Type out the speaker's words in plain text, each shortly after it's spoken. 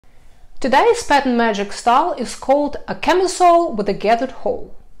Today's pattern magic style is called a camisole with a gathered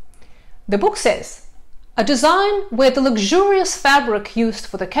hole. The book says, a design where the luxurious fabric used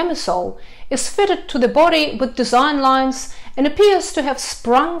for the camisole is fitted to the body with design lines and appears to have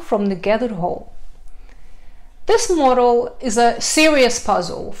sprung from the gathered hole. This model is a serious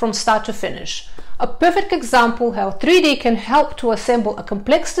puzzle from start to finish, a perfect example how 3D can help to assemble a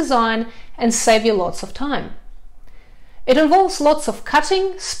complex design and save you lots of time. It involves lots of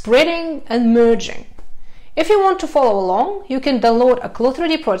cutting, spreading and merging. If you want to follow along, you can download a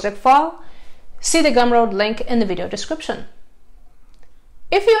CLO3D project file. See the Gumroad link in the video description.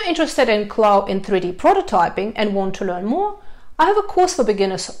 If you're interested in CLO in 3D prototyping and want to learn more, I have a course for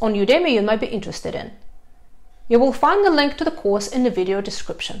beginners on Udemy you might be interested in. You will find the link to the course in the video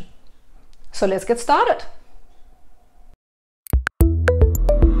description. So let's get started.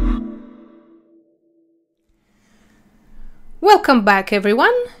 Welcome back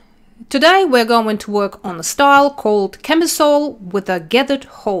everyone. Today we're going to work on a style called camisole with a gathered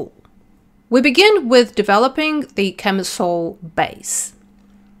hole. We begin with developing the camisole base.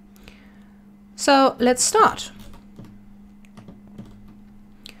 So let's start.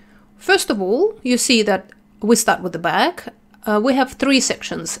 First of all, you see that we start with the back. We have three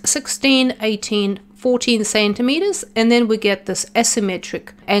sections, 16, 18, 14 centimeters, and then we get this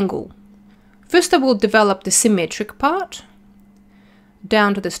asymmetric angle. First I will develop the symmetric part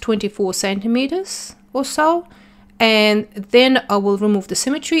down to this 24 centimeters or so, and then I will remove the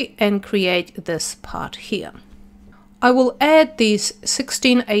symmetry and create this part here. I will add these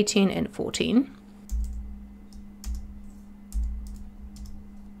 16, 18 and 14.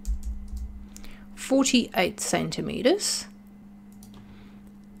 48 centimeters,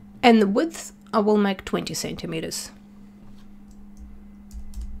 and the width I will make 20 centimeters.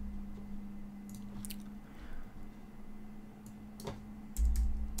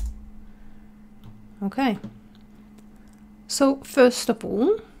 Okay, so first of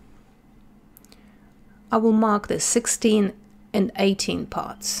all, I will mark the 16 and 18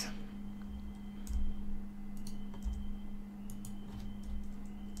 parts.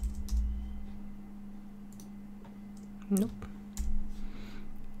 Nope.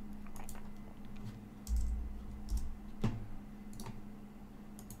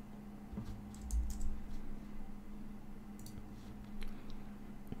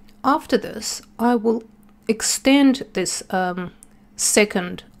 After this, I will extend this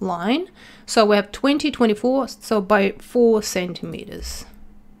second line. So we have 20, 24, so by 4 centimeters.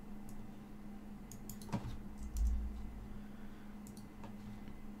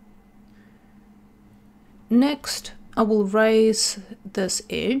 Next, I will raise this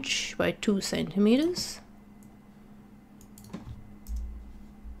edge by 2 centimeters.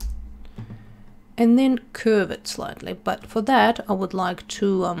 And then curve it slightly, but for that I would like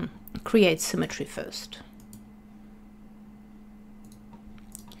to create symmetry first.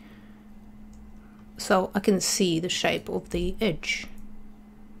 So I can see the shape of the edge.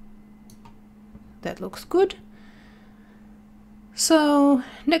 That looks good. So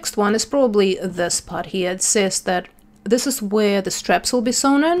next one is probably this part here. It says that this is where the straps will be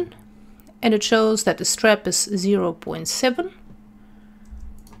sewn in, and it shows that the strap is 0.7.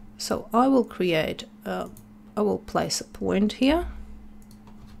 So I will create, I will place a point here.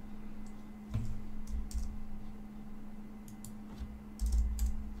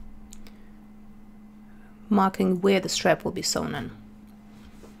 Marking where the strap will be sewn in.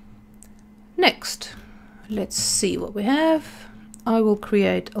 Next, let's see what we have. I will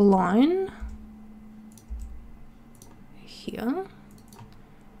create a line here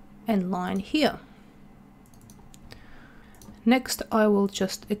and line here. Next, I will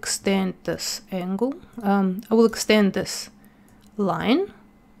just extend this angle. I will extend this line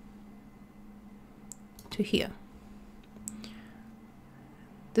to here.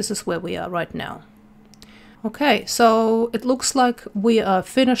 This is where we are right now. Okay, so it looks like we are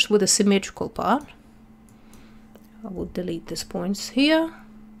finished with the symmetrical part. I will delete these points here,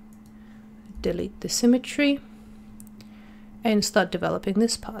 delete the symmetry, and start developing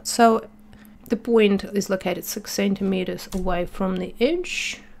this part. So the point is located 6 centimeters away from the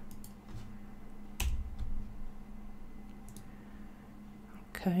edge.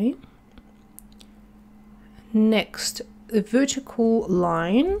 Okay. Next, the vertical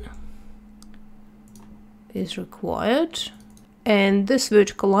line is required, and this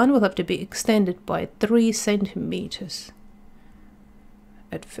vertical line will have to be extended by 3 centimeters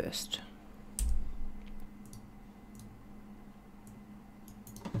at first.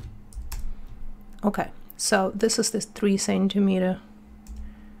 Okay, so this is this 3 centimeter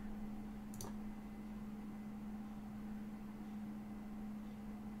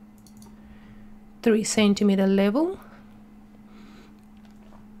 3 centimeter level.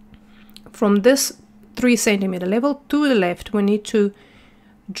 From this 3 centimeter level to the left, we need to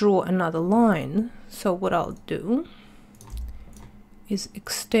draw another line. So what I'll do is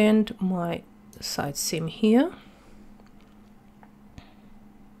extend my side seam here.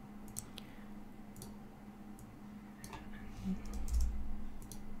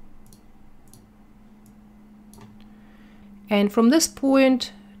 And from this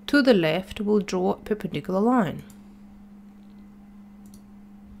point to the left, we'll draw a perpendicular line.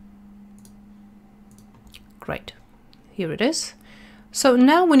 Great, here it is. So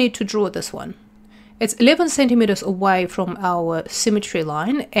now we need to draw this one. It's 11 centimeters away from our symmetry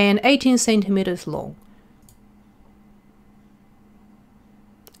line and 18 centimeters long.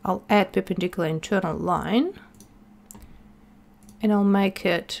 I'll add perpendicular internal line and I'll make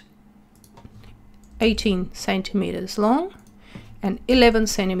it 18 centimeters long and 11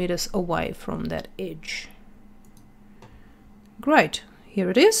 centimeters away from that edge. Great, here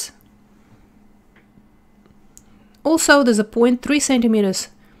it is. Also, there's a point 3 centimeters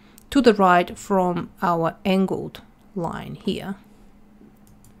to the right from our angled line here.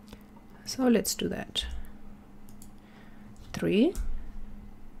 So let's do that. 3.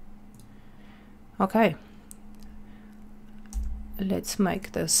 Okay. Let's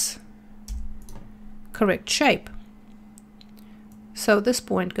make this correct shape. So this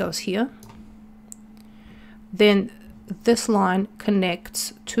point goes here. Then this line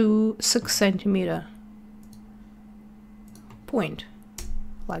connects to 6 centimeter point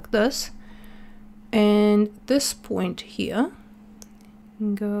like this, and this point here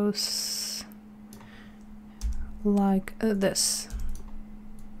goes like this.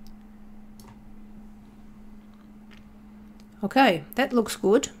 Okay, that looks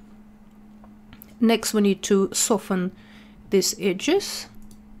good. Next we need to soften these edges.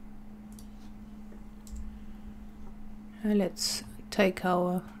 Let's take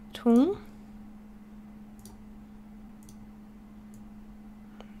our tool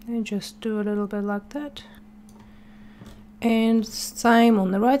and just do a little bit like that, and same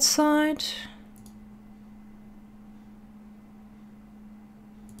on the right side.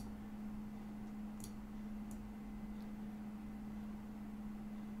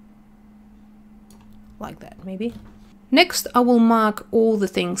 Like that maybe. Next I will mark all the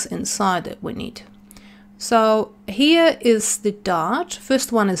things inside that we need. So here is the dart.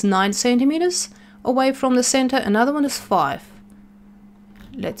 First one is 9 centimeters away from the center, another one is 5.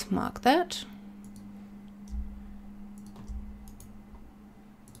 Let's mark that.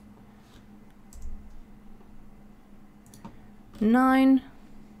 Nine,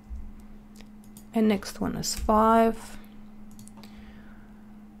 and next one is 5.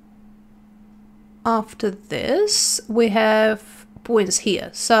 After this we have points here,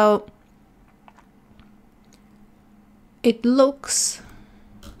 so it looks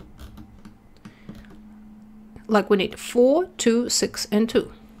like we need 4, 2, 6, and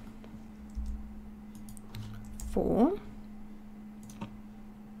 2. 4,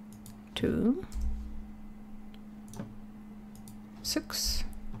 2, 6,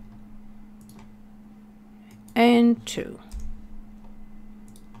 and 2.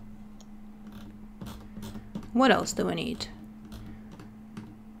 What else do we need?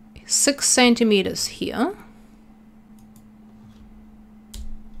 6 centimeters here.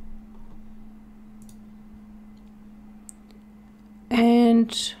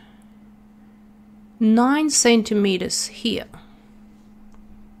 And 9 centimeters here.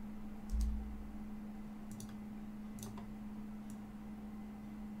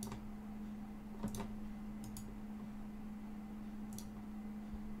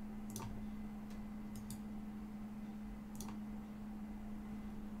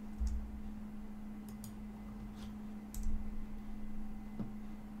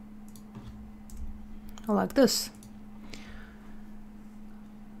 Like this.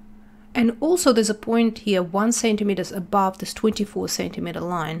 And also there's a point here 1 centimeters above this 24 centimeter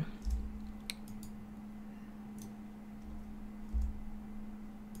line.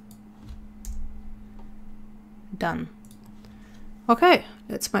 Done. Okay,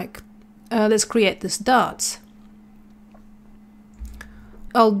 let's create this darts.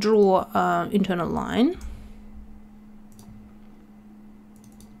 I'll draw internal line.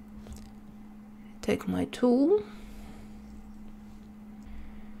 Take my tool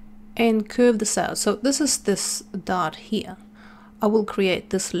and curve this out. So this is this dart here. I will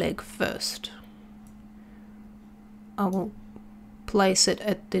create this leg first. I will place it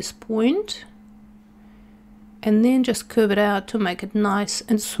at this point and then just curve it out to make it nice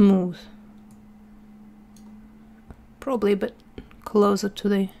and smooth. Probably a bit closer to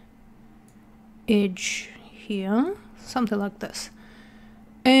the edge here, something like this.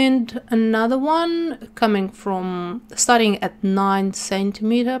 And another one coming from starting at 9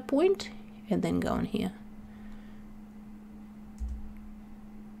 centimeter point and then going here.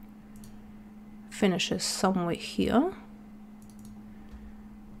 Finishes somewhere here.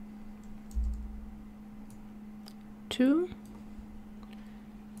 2,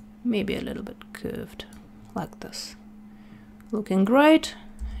 maybe a little bit curved like this. Looking great.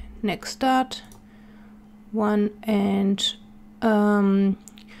 Next dot, 1 and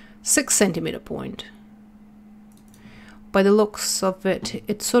 6 centimeter point. By the looks of it,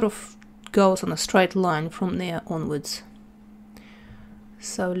 it sort of goes on a straight line from there onwards.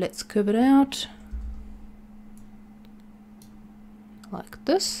 So let's curve it out like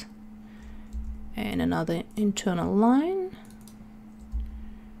this, and another internal line,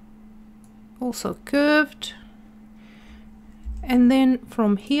 also curved, and then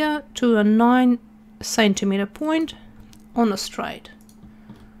from here to a 9 centimeter point on a straight.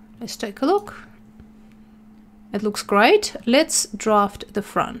 Let's take a look. It looks great. Let's draft the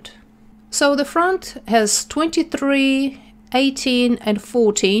front. So the front has 23, 18 and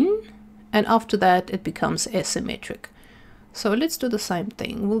 14, and after that it becomes asymmetric. So let's do the same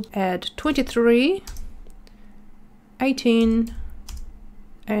thing. We'll add 23, 18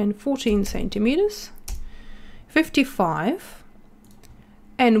 and 14 centimeters, 55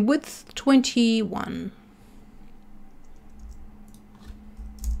 and width 21.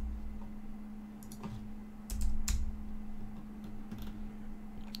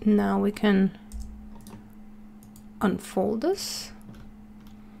 Now we can unfold this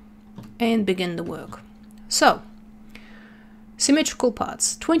and begin the work. So symmetrical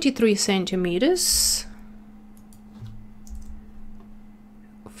parts, 23 centimeters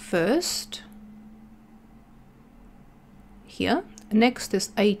first here, next is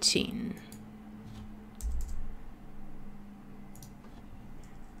 18.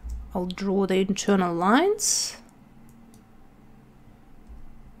 I'll draw the internal lines.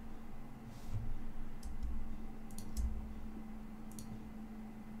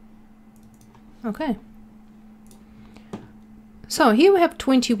 Okay. So here we have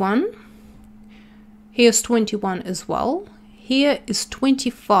 21. Here's 21 as well. Here is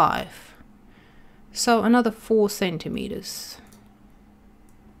 25. So another 4 centimeters.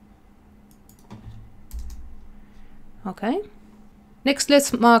 Okay. Next,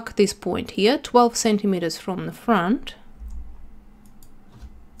 let's mark this point here, 12 centimeters from the front.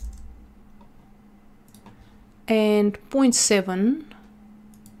 And 0.7.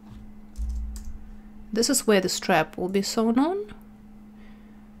 This is where the strap will be sewn on.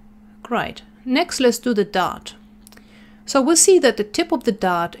 Great. Next, let's do the dart. So we'll see that the tip of the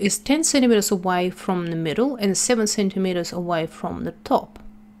dart is 10 centimeters away from the middle and 7 centimeters away from the top.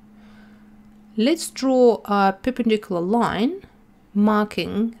 Let's draw a perpendicular line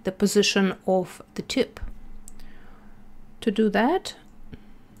marking the position of the tip. To do that,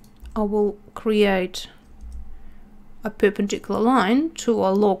 I will create a perpendicular line to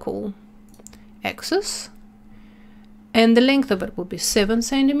a local axis, and the length of it will be 7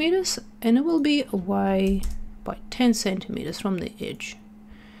 centimeters, and it will be away by 10 centimeters from the edge.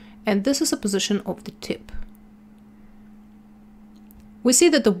 And this is the position of the tip. We see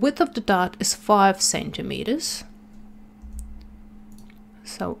that the width of the dart is 5 centimeters.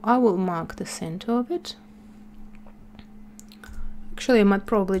 So I will mark the center of it. Actually, I might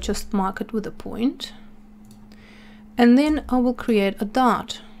probably just mark it with a point. And then I will create a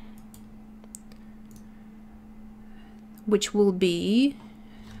dart, which will be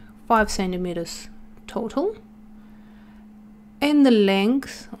 5 centimeters total. And the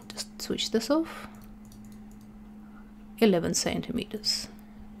length, I'll just switch this off, 11 centimeters.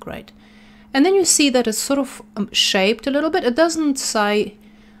 Great. And then you see that it's sort of shaped a little bit. It doesn't say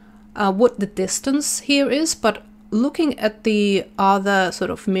what the distance here is, but looking at the other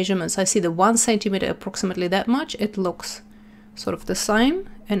sort of measurements, I see the 1 centimeter approximately that much. It looks sort of the same,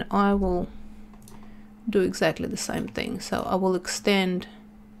 and I will do exactly the same thing. So I will extend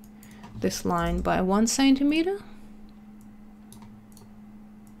this line by 1 centimeter.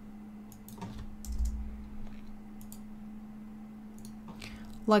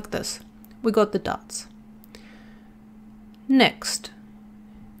 Like this. We got the dots. Next,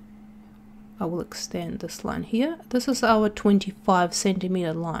 I will extend this line here. This is our 25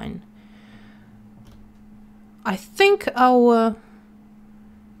 centimeter line. I think our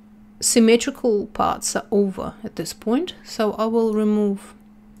symmetrical parts are over at this point, so I will remove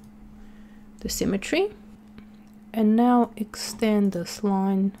the symmetry and now extend this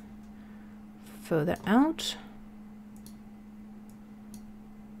line further out.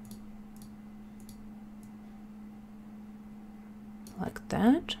 like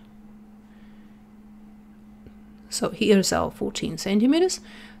that. So here's our 14 centimeters.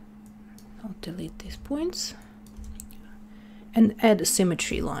 I'll delete these points and add a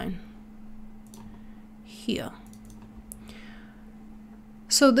symmetry line here.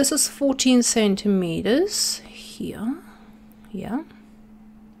 So this is 14 centimeters here. Yeah.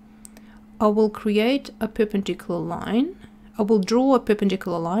 I will create a perpendicular line. I will draw a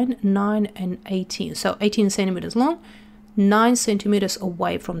perpendicular line 9 and 18. So 18 centimeters long, 9 centimeters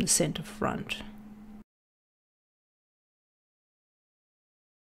away from the center front.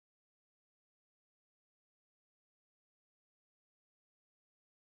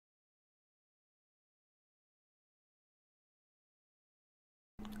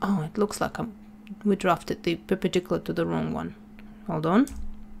 Oh, it looks like we drafted the perpendicular to the wrong one. Hold on.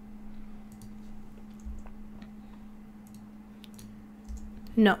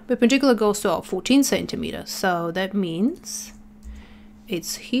 No, perpendicular goes to our 14 centimeters. So that means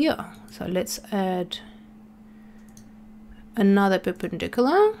it's here. So let's add another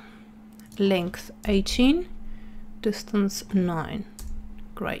perpendicular, length 18, distance 9.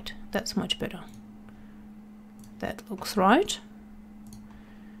 Great, that's much better. That looks right.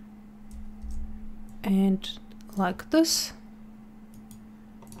 And like this.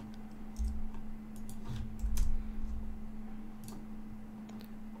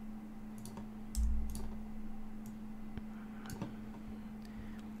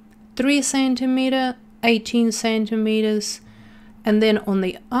 Three centimeter, 18 centimeters, and then on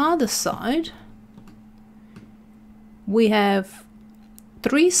the other side we have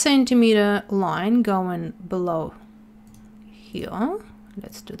 3 centimeter line going below here.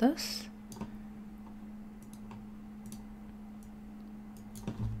 Let's do this.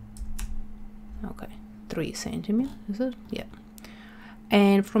 Okay, 3 centimeters, is it? Yeah.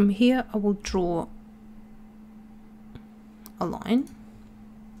 And from here I will draw a line.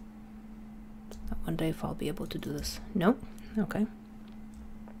 I wonder if I'll be able to do this. No. Okay.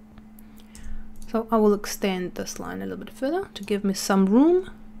 So I will extend this line a little bit further to give me some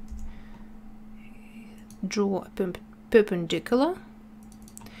room. Draw a perpendicular.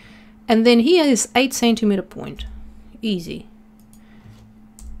 And then here is 8 centimeter point. Easy.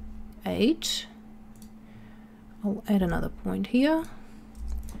 8. I'll add another point here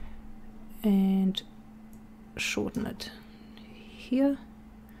and shorten it here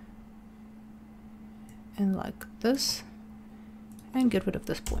and like this, and get rid of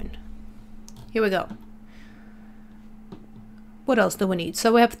this point. Here we go. What else do we need?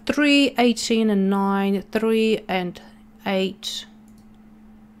 So we have 3, 18 and 9, 3 and 8.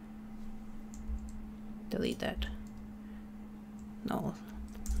 Delete that. No,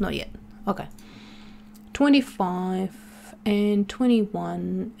 not yet. Okay. 25 and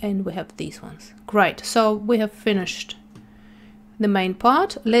 21, and we have these ones. Great, so we have finished the main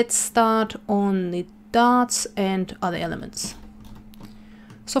part. Let's start on the darts and other elements.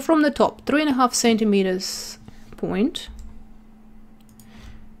 So from the top, 3.5 centimeters point,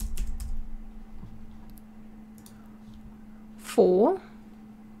 four,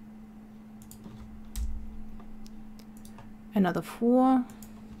 another 4,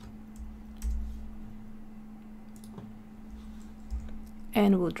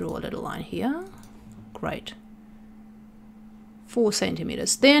 and we'll draw a little line here. Great. 4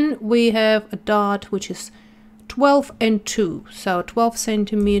 centimeters. Then we have a dart which is 12 and 2, so 12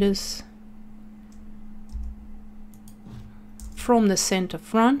 centimeters from the center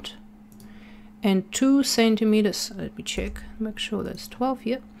front and 2 centimeters, let me check, make sure that's 12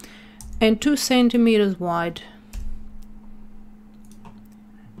 here, and 2 centimeters wide.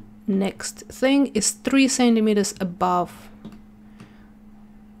 Next thing is 3 centimeters above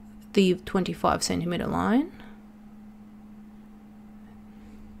the 25 centimeter line.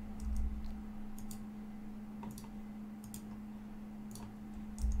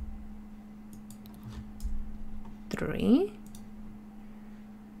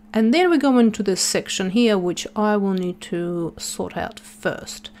 And then we go into this section here, which I will need to sort out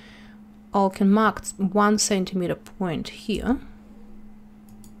first. I can mark 1 centimeter point here.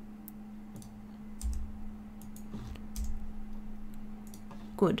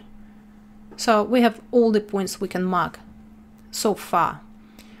 Good. So we have all the points we can mark so far.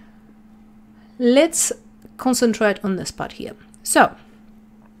 Let's concentrate on this part here. So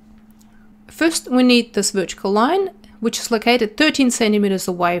first we need this vertical line, which is located 13 centimeters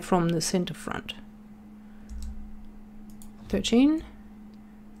away from the center front. 13.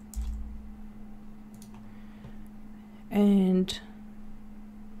 And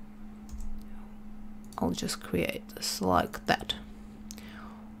I'll just create this like that.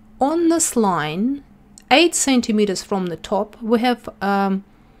 On this line, 8 centimeters from the top, we have a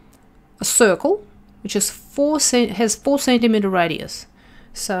circle which is has 4 centimeter radius.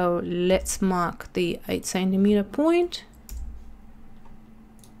 So let's mark the 8 centimeter point,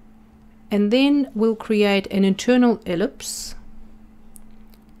 and then we'll create an internal ellipse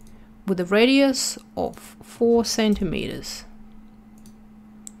with a radius of 4 centimeters.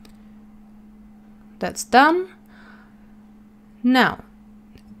 That's done. Now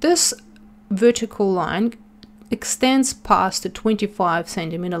this vertical line extends past the 25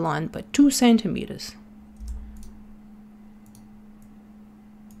 centimeter line by 2 centimeters.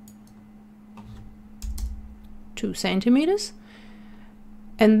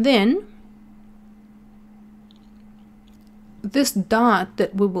 And then this dart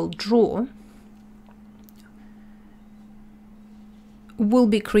that we will draw will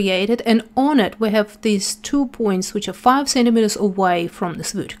be created, and on it we have these 2 points which are 5 centimeters away from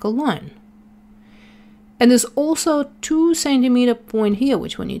this vertical line. And there's also 2 centimeter point here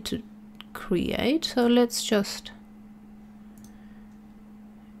which we need to create. So let's just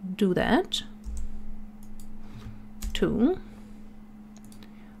do that. 2.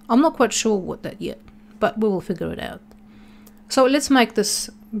 I'm not quite sure what that yet, but we will figure it out. So let's make this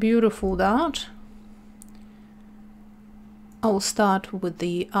beautiful dart. I'll start with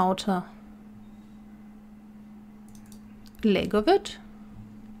the outer leg of it.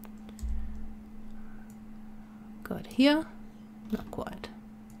 Got here, not quite.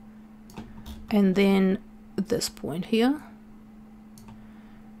 And then this point here.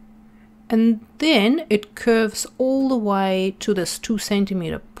 And then it curves all the way to this 2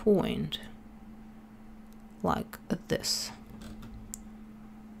 centimeter point, like this.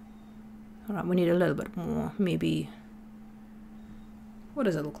 All right, we need a little bit more, maybe. What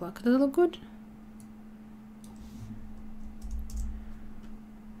does it look like? Does it look good?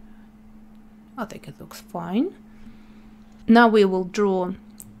 I think it looks fine. Now we will draw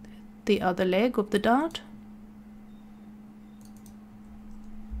the other leg of the dart.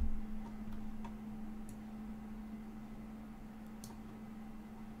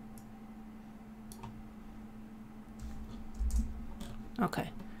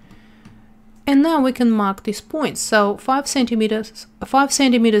 Okay. And now we can mark these points. So 5 centimeters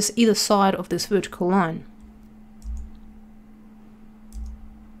either side of this vertical line.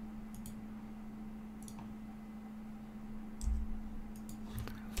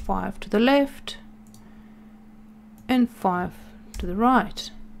 Five to the left and 5 to the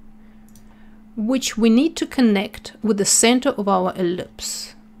right, which we need to connect with the center of our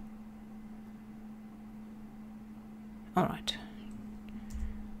ellipse. All right.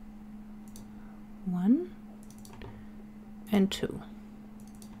 1 and 2.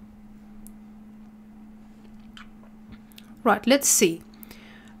 Right, let's see.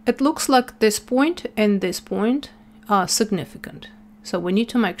 It looks like this point and this point are significant. So we need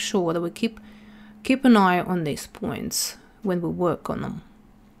to make sure that we keep an eye on these points when we work on them.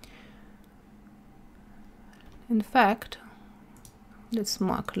 In fact, let's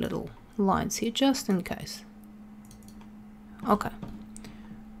mark little lines here just in case. Okay.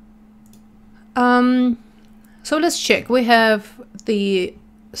 So let's check. We have the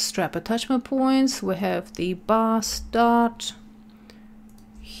strap attachment points, we have the bar start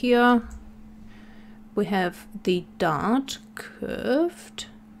here, we have the dart curved,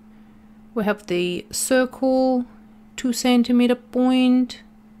 we have the circle 2 centimeter point,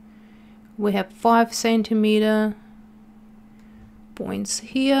 we have 5 centimeter points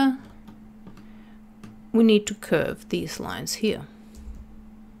here. We need to curve these lines here.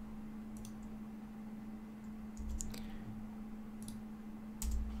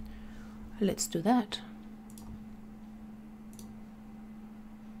 Let's do that.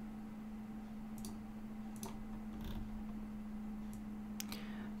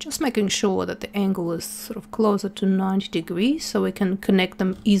 Just making sure that the angle is sort of closer to 90 degrees so we can connect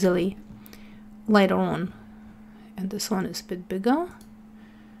them easily later on. And this one is a bit bigger,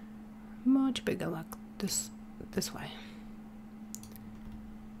 much bigger, like this way.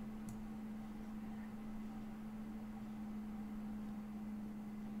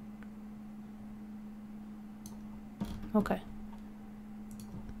 Okay.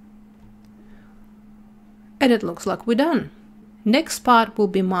 And it looks like we're done. Next part will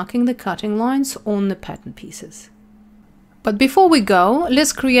be marking the cutting lines on the pattern pieces. But before we go,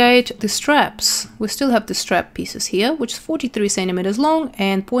 let's create the straps. We still have the strap pieces here, which is 43 centimeters long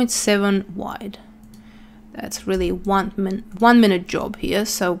and 0.7 wide. That's really one minute job here.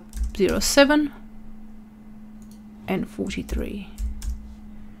 So 0.7 and 43.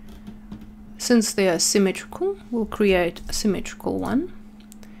 Since they are symmetrical, we'll create a symmetrical one.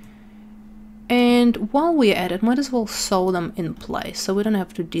 And And while we're at it, might as well sew them in place so we don't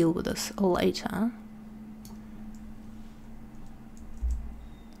have to deal with this later.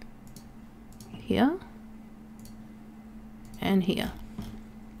 Here and here.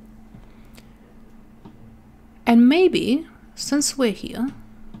 And maybe, since we're here,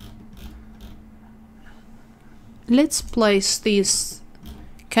 let's place this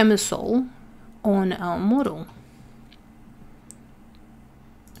camisole on our model.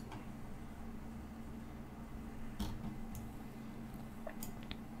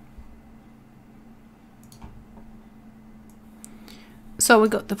 So we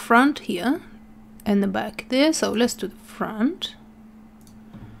got the front here and the back there, so let's do the front.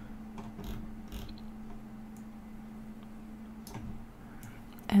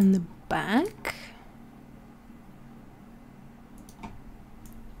 And the back.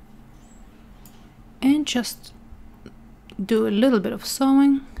 And just do a little bit of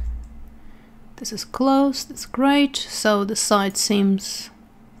sewing. This is close, that's great. So the side seams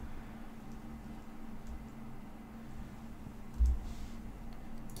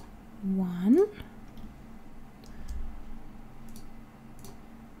one,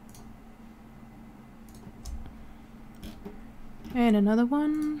 and another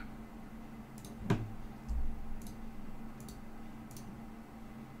one,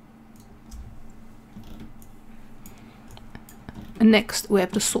 and next we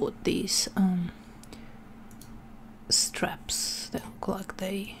have to sort these straps. They look like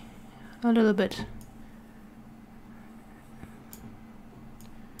they are a little bit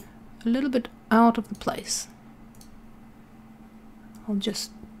out of the place. I'll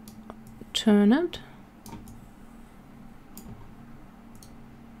just turn it.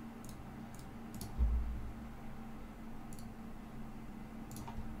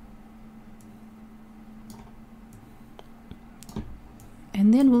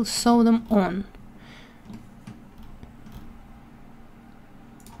 And then we'll sew them on.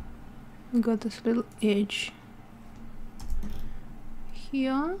 We got this little edge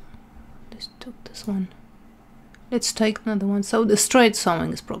here. Let's take this one. Let's take another one. So the straight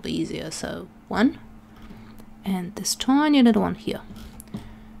sewing is probably easier. So one, and this tiny little one here,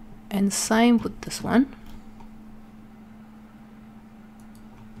 and same with this one.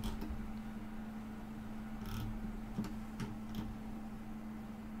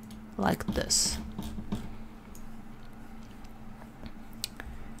 Like this.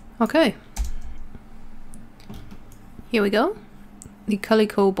 Okay, here we go. The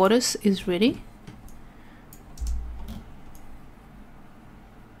calico bodice is ready.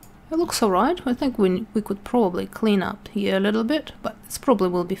 It looks alright. I think we could probably clean up here a little bit, but this probably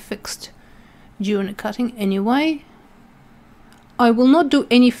will be fixed during the cutting anyway. I will not do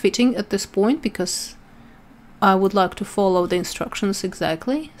any fitting at this point because I would like to follow the instructions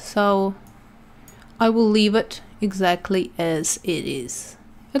exactly, so I will leave it exactly as it is.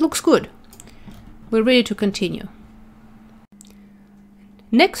 It looks good. We're ready to continue.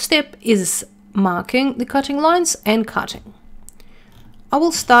 Next step is marking the cutting lines and cutting. I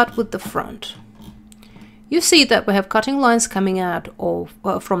will start with the front. You see that we have cutting lines coming out of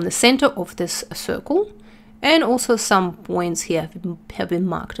from the center of this circle, and also some points here have been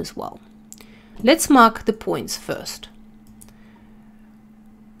marked as well. Let's mark the points first.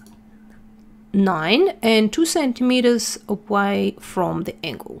 9 and 2 centimeters away from the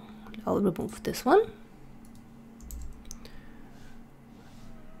angle. I'll remove this one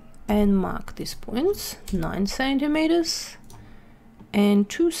and mark these points. 9 centimeters and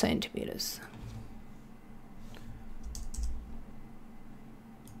 2 centimeters.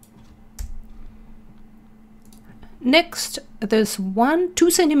 Next, there's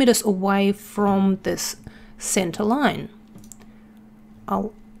 2 centimeters away from this center line.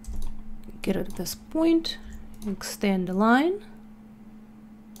 I'll get it at this point, extend the line,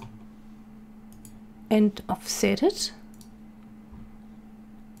 and offset it.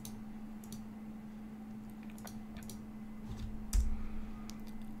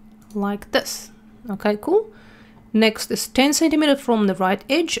 Like this. Okay, cool. Next is 10 centimeters from the right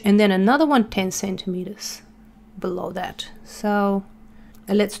edge, and then another one 10 centimeters below that. So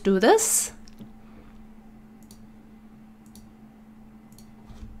let's do this.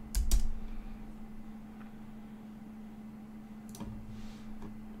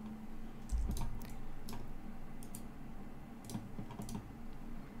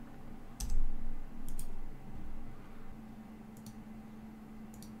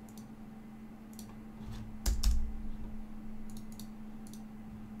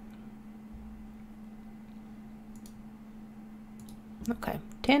 Okay,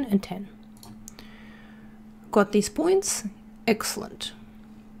 10 and 10. Got these points. Excellent.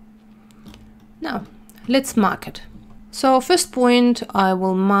 Now let's mark it. So first point I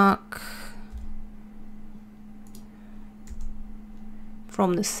will mark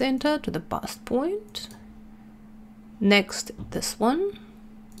from the center to the bust point. Next this one.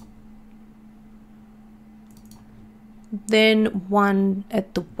 Then one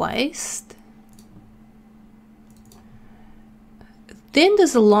at the waist. Then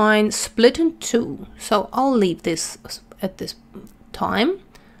there's a line split in two. So I'll leave this at this time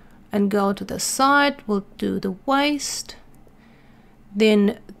and go to the side. We'll do the waist.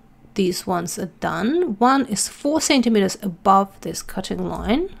 Then these ones are done. One is 4 centimeters above this cutting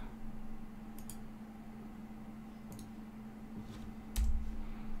line.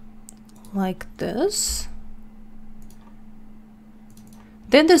 Like this.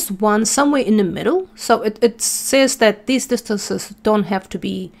 Then there's one somewhere in the middle. So it says that these distances don't have to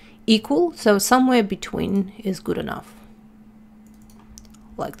be equal. So somewhere between is good enough.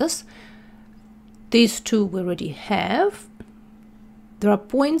 Like this. These two we already have. There are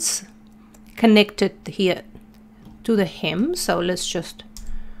points connected here to the hem. So let's just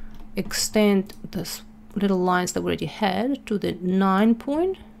extend this little lines that we already had to the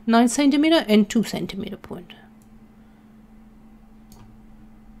 9 centimeter and 2 centimeter point.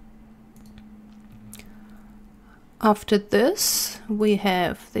 After this, we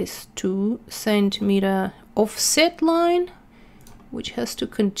have this 2 centimeter offset line, which has to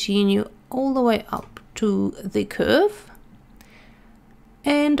continue all the way up to the curve.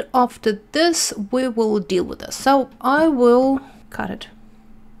 And after this, we will deal with this. So I will cut it.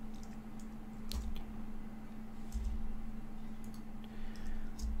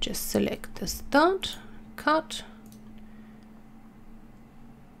 Just select this dot, cut.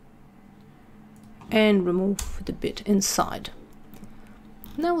 And remove the bit inside.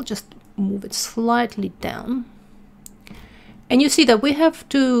 Now we'll just move it slightly down. And you see that we have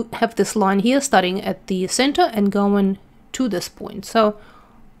to have this line here starting at the center and going to this point. So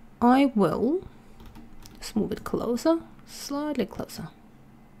I will just move it closer, slightly closer.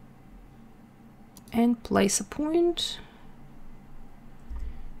 And place a point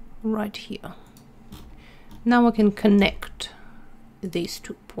right here. Now I can connect these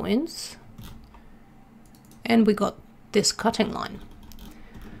 2 points. And we got this cutting line.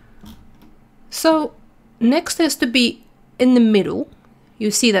 So next has to be in the middle.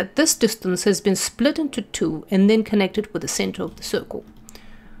 You see that this distance has been split into 2 and then connected with the center of the circle.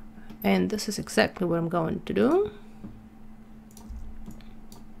 And this is exactly what I'm going to do.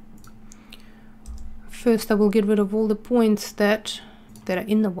 First I will get rid of all the points that are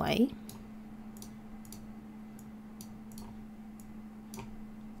in the way.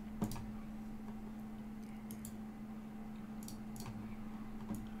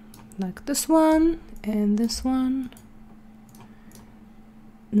 Like this one and this one.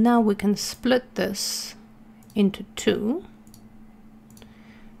 Now we can split this into 2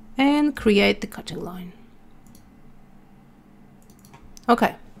 and create the cutting line.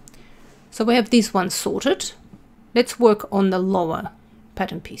 Okay, so we have these ones sorted. Let's work on the lower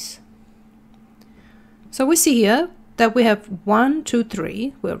pattern piece. So we see here that we have 1, 2,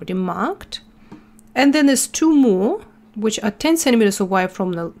 3, we already marked. And then there's 2 more, which are 10 centimeters away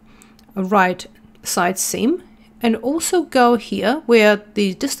from the right side seam, and also go here where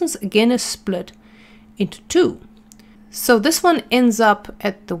the distance again is split into 2. So this one ends up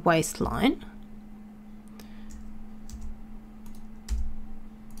at the waistline.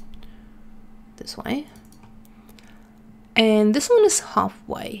 This way. And this one is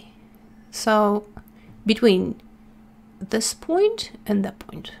halfway. So between this point and that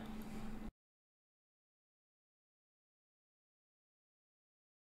point.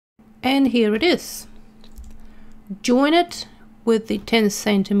 And here it is. Join it with the 10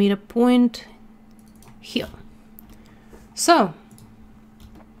 centimeter point here. So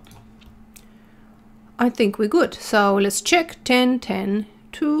I think we're good. So let's check 10, 10,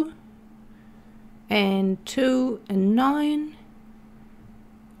 2, and 2 and 9.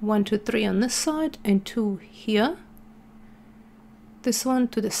 1, 2, 3 on this side and 2 here. This one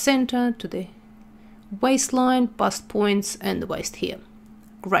to the center, to the waistline, bust points, and the waist here.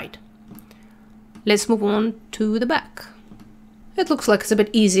 Great. Let's move on to the back. It looks like it's a bit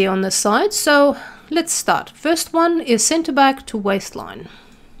easier on this side, so let's start. First one is center back to waistline.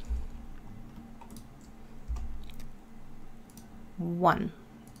 1.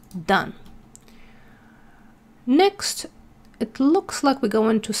 Done. Next, it looks like we're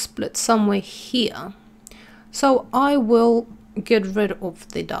going to split somewhere here. So I will get rid of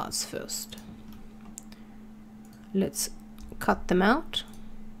the darts first. Let's cut them out.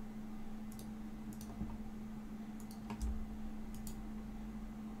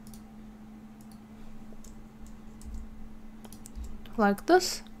 like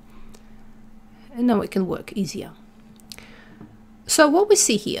this, and now we can work easier. So what we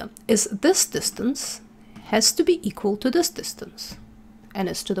see here is this distance has to be equal to this distance, and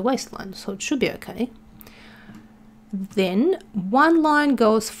it's to the waistline, so it should be okay. Then one line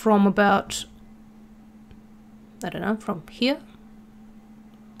goes from about, I don't know, from here,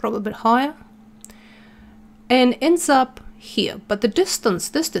 probably a bit higher, and ends up here, but the distance,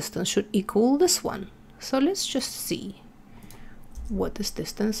 this distance should equal this one. So let's just see what this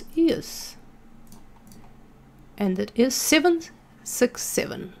distance is, and it is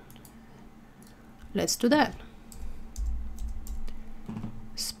 767. Let's do that.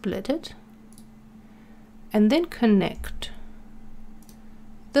 Split it and then connect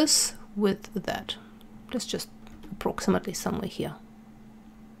this with that. Let's just approximately somewhere here.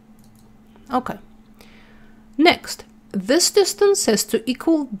 Okay. Next, this distance has to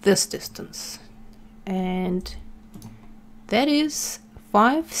equal this distance, and that is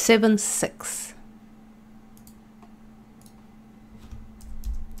 576.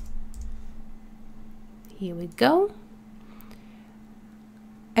 Here we go.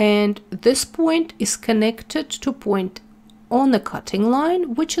 And this point is connected to a point on the cutting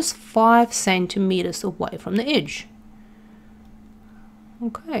line, which is 5 centimeters away from the edge.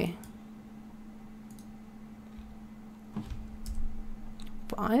 Okay.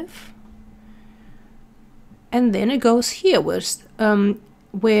 5. And then it goes here,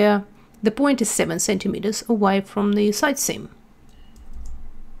 where the point is 7 centimeters away from the side seam.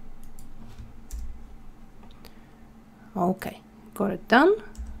 Okay, got it done.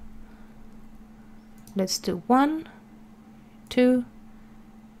 Let's do 1, 2,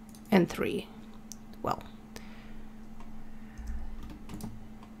 and 3. Well,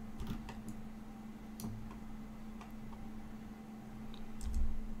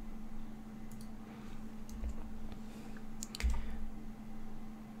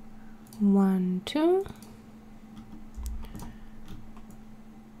 one, 2.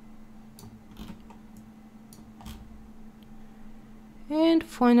 And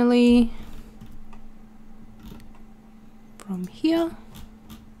finally, from here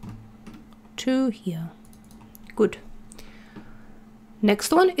to here. Good.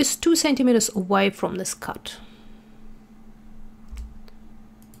 Next one is 2 centimeters away from this cut.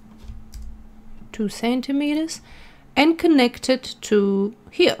 2 centimeters and connect it to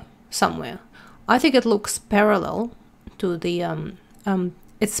here somewhere. I think it looks parallel to the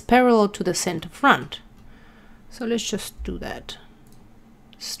it's parallel to the center front. So let's just do that.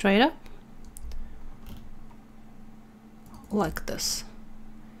 Straight up, like this.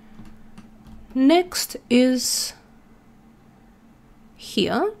 Next is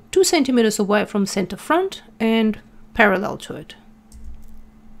here, 2 centimeters away from center front and parallel to it.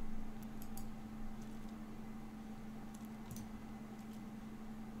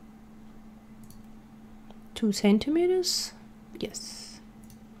 Two centimeters, yes.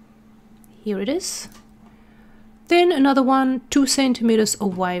 Here it is. Then another one 2 centimeters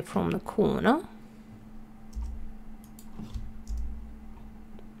away from the corner.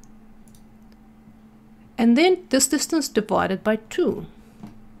 And then this distance divided by 2.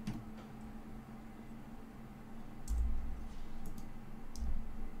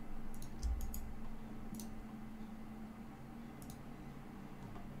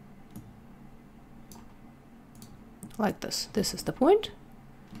 Like this. This is the point.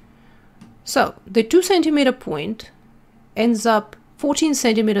 So the 2 centimeter point ends up 14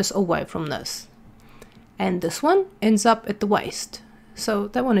 centimeters away from this, and this one ends up at the waist. So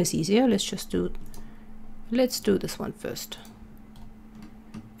that one is easier. Let's do this one first.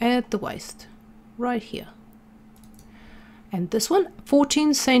 At the waist, right here. And this one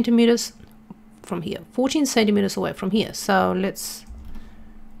 14 centimeters from here, 14 centimeters away from here. So let's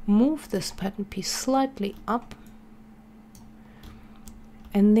move this pattern piece slightly up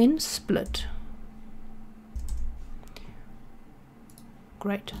and then split.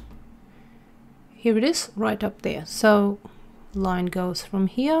 Great. Here it is, right up there. So line goes from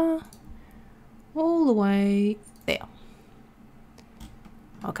here all the way there.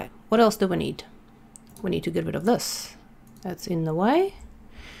 Okay, what else do we need? We need to get rid of this. That's in the way.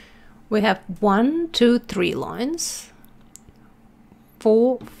 We have 1, 2, 3 lines.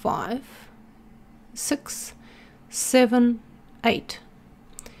 4, 5, 6, 7, 8.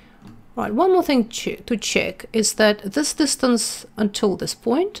 Right, one more thing to check is that this distance until this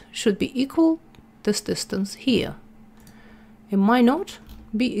point should be equal this distance here. It might not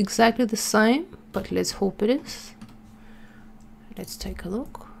be exactly the same, but let's hope it is. Let's take a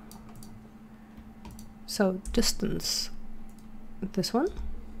look. So distance, this one,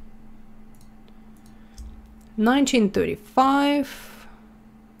 1935,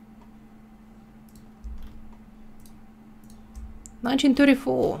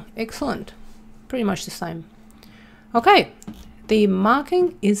 1934. Excellent. Pretty much the same. Okay, the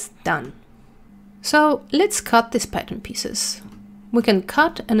marking is done. So let's cut these pattern pieces. We can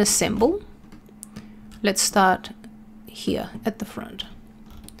cut and assemble. Let's start here at the front.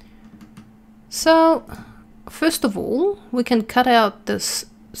 So first of all, we can cut out this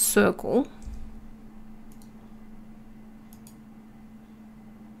circle.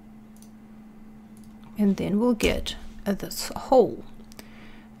 And then we'll get this hole.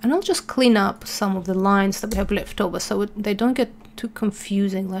 And I'll just clean up some of the lines that we have left over so they don't get too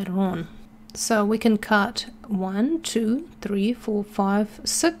confusing later on. So we can cut 1, 2, 3, 4, 5,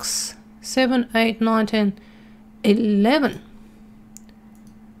 6, 7, 8, 9, 10, 11.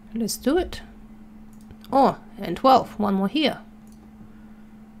 Let's do it. Oh, and 12. One more here.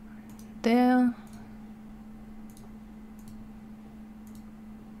 There.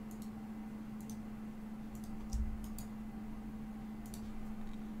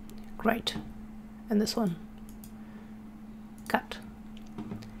 Great. And this one. Cut.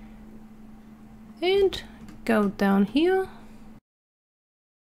 And go down here.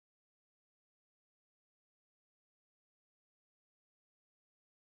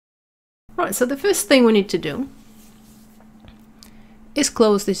 Right, so the first thing we need to do is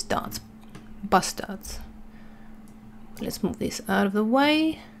close these darts, bust darts. Let's move this out of the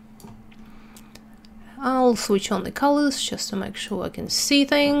way. I'll switch on the colors just to make sure I can see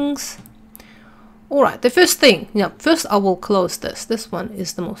things. Alright, the first thing, first I will close this. This one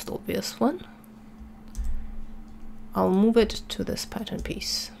is the most obvious one. I'll move it to this pattern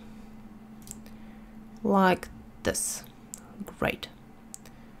piece. Like this. Great.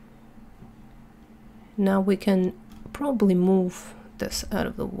 Now we can probably move this out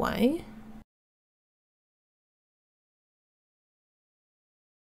of the way.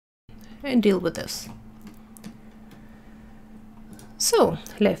 And deal with this. So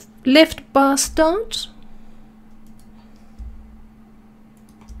left bar start.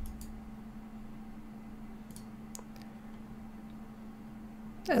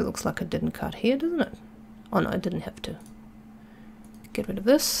 It looks like it didn't cut here, doesn't it? Oh no, I didn't have to. Get rid of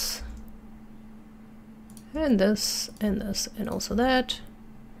this. And this, and this, and also that.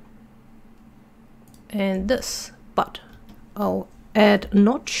 And this. But I'll add a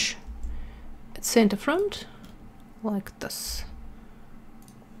notch at center front, like this.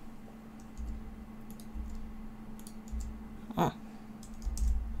 Oh.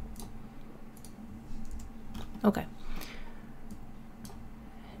 Okay.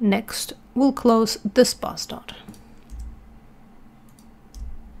 Next, we'll close this bar start.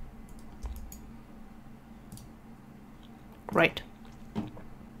 Great.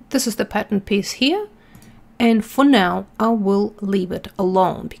 This is the pattern piece here, and for now I will leave it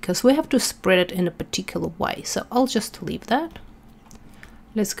alone because we have to spread it in a particular way, so I'll just leave that.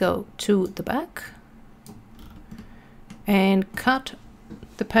 Let's go to the back and cut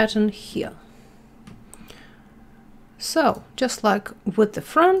the pattern here. So just like with the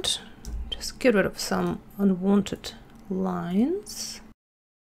front, just get rid of some unwanted lines.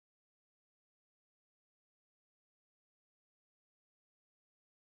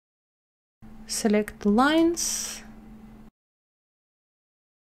 Select the lines.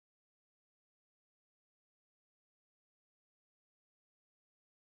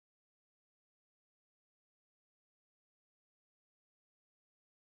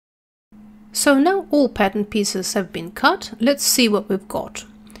 So now all pattern pieces have been cut. Let's see what we've got.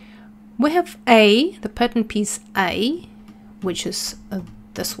 We have A, the pattern piece A, which is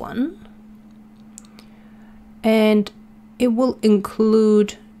this one. And it will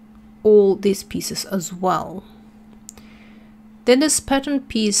include all these pieces as well. Then this pattern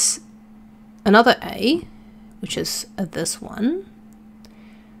piece, another A, which is this one.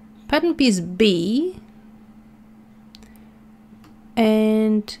 Pattern piece B,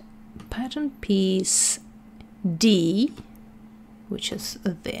 and pattern piece D, which is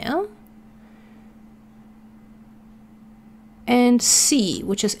there, and C,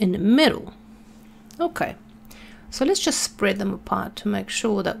 which is in the middle. Okay, so let's just spread them apart to make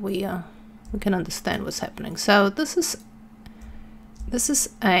sure that we can understand what's happening. So this is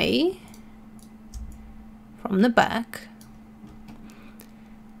A from the back.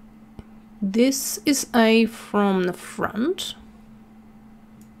 This is A from the front,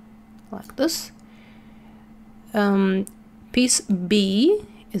 like this. Piece B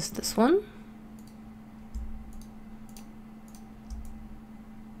is this one.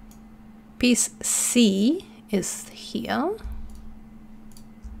 Piece C is here.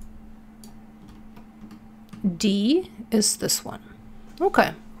 CLO3D is this one.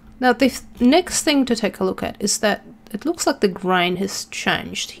 Okay. Now the next thing to take a look at is that it looks like the grain has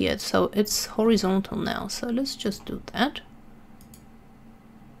changed here, so it's horizontal now. So let's just do that.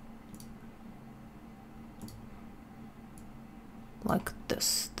 Like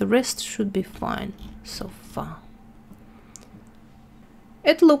this. The rest should be fine so far.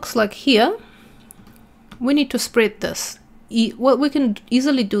 It looks like here we need to spread this. Well, we can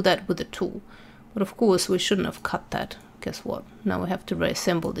easily do that with the tool, but of course we shouldn't have cut that. Guess what? Now we have to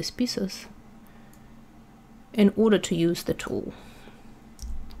reassemble these pieces in order to use the tool.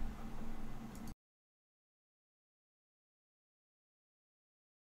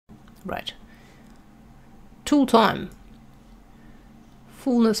 Right. Tool time.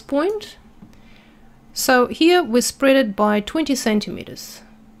 Fullness point. So here we spread it by 20 centimeters.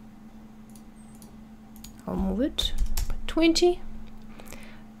 I'll move it by 20.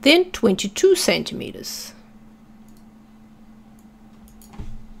 Then 22 centimeters.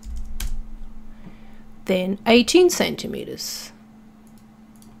 Then 18 centimeters.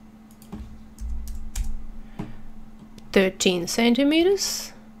 13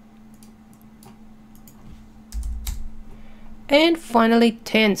 centimeters. And finally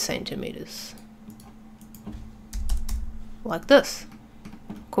 10 centimeters. Like this.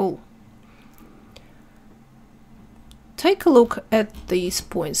 Cool. Take a look at these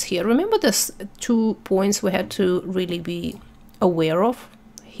points here. Remember this 2 points we had to really be aware of?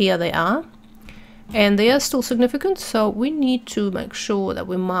 Here they are. And they are still significant, so we need to make sure that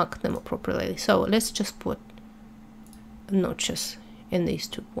we mark them appropriately. So let's just put notches in these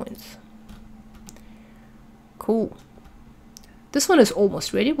 2 points. Cool. This one is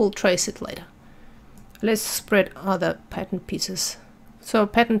almost ready. We'll trace it later. Let's spread other pattern pieces. So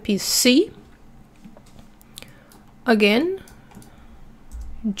pattern piece C. Again,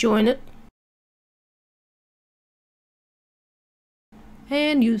 join it.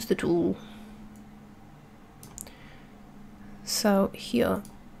 And use the tool. So here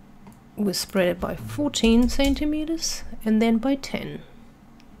we spread it by 14 centimeters and then by 10.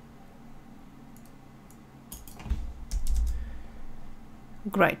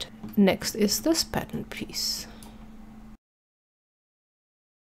 Great. Next is this pattern piece.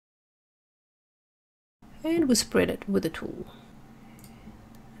 And we spread it with the tool.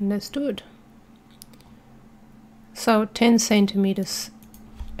 And let's do it. So 10 centimeters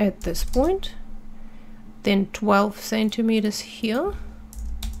at this point. Then 12 centimeters here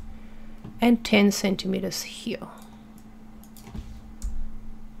and 10 centimeters here.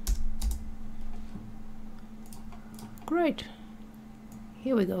 Great.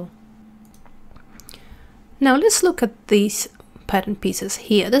 Here we go. Now let's look at these pattern pieces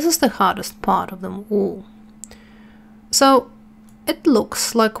here. This is the hardest part of them all. So it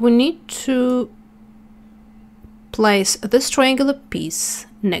looks like we need to place this triangular piece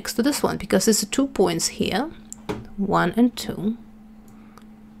next to this one, because there's 2 points here, 1 and 2,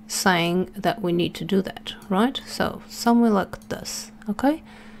 saying that we need to do that, right? So somewhere like this, okay?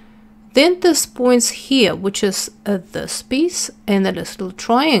 Then this points here, which is this piece, and then this little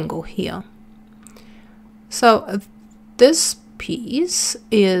triangle here. So this piece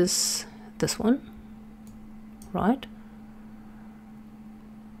is this one, right?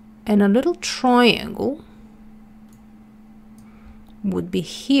 And a little triangle would be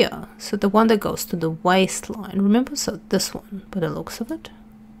here, so the one that goes to the waistline, remember? So this one, by the looks of it.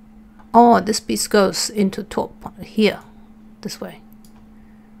 Oh, this piece goes into top here, this way,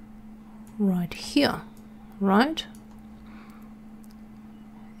 right here, right?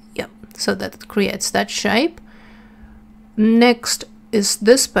 Yep, so that creates that shape. Next is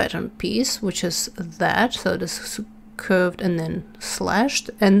this pattern piece, which is that, so this is curved and then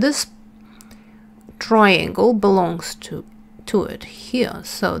slashed, and this triangle belongs to it here.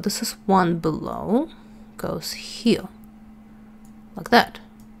 So this is one below, goes here, like that,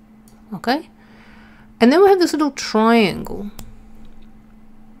 okay? And then we have this little triangle,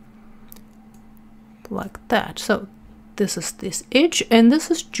 like that. So this is this edge, and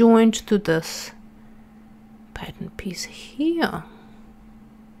this is joined to this pattern piece here.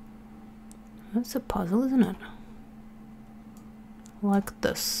 That's a puzzle, isn't it? Like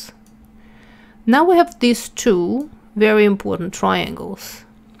this. Now we have these 2 very important triangles,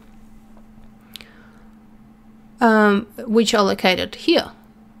 which are located here,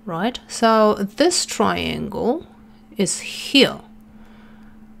 right? So this triangle is here,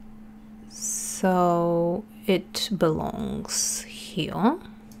 so it belongs here.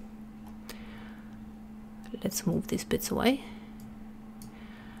 Let's move these bits away.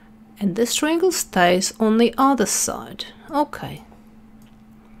 And this triangle stays on the other side. Okay.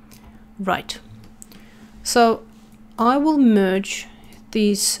 Right. So I will merge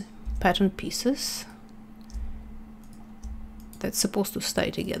these pattern pieces that's supposed to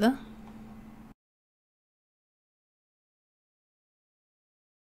stay together.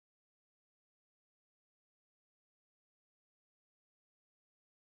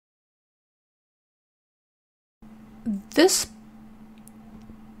 This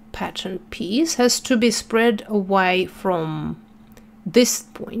pattern piece has to be spread away from this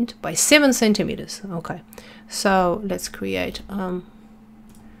point by 7 centimeters. Okay, so let's create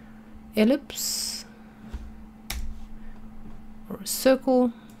ellipse or a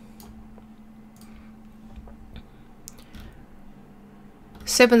circle,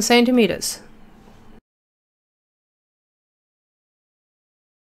 7 centimeters.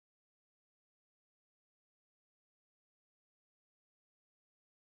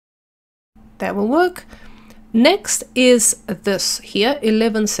 That will work. Next is this here,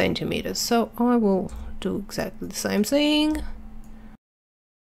 11 centimeters. So I will do exactly the same thing.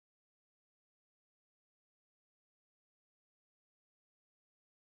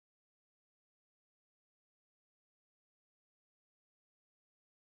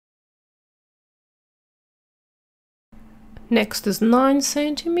 Next is 9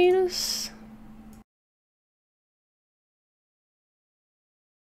 centimeters.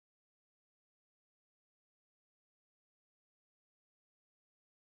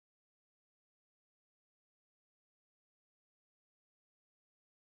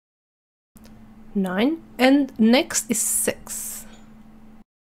 And next is 6.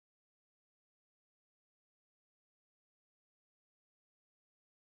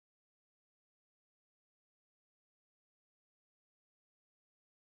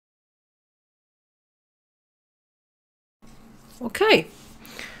 Okay,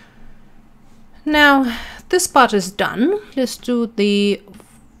 now this part is done. Let's do the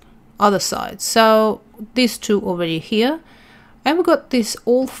other side. So these two already here, and we got this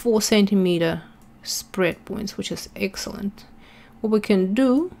all 4 centimeter spread points, which is excellent. What we can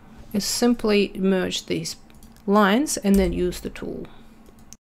do is simply merge these lines and then use the tool.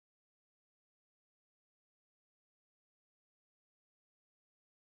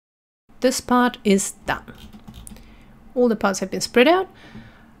 This part is done. All the parts have been spread out.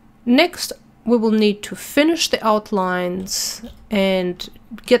 Next, we will need to finish the outlines and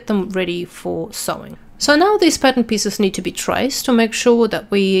get them ready for sewing. So now these pattern pieces need to be traced to make sure that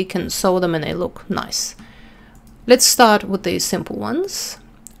we can sew them and they look nice. Let's start with these simple ones.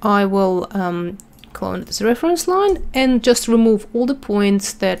 I will clone this reference line and just remove all the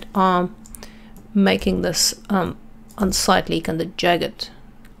points that are making this unsightly kind of jagged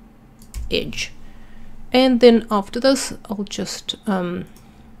edge. And then after this, I'll just curve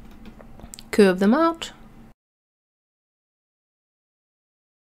them out.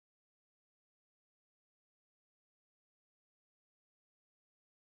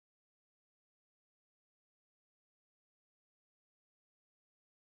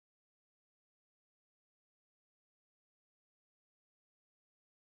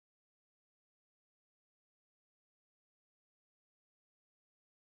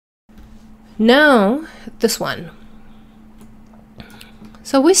 Now this one.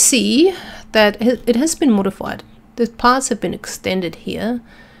 So we see that it has been modified. The parts have been extended here.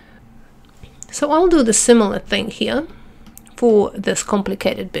 So I'll do the similar thing here for this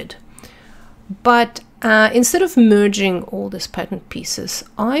complicated bit. But instead of merging all these pattern pieces,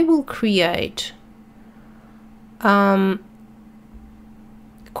 I will create a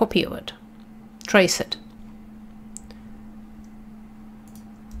copy of it, trace it.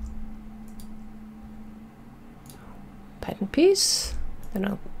 Pattern piece, then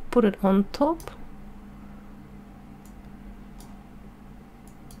I'll put it on top.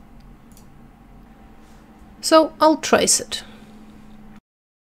 So I'll trace it.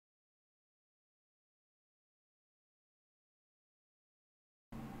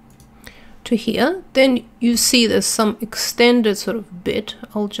 To here, then you see there's some extended sort of bit.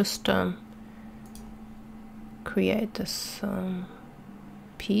 I'll just create this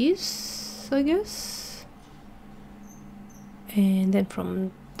piece, I guess. And then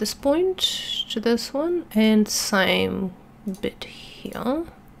from this point to this one, and same bit here,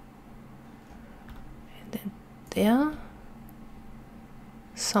 and then there,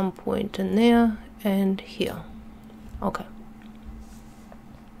 some point in there, and here. Okay.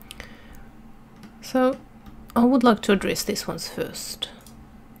 So I would like to address these ones first.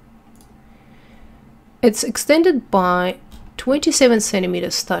 It's extended by 27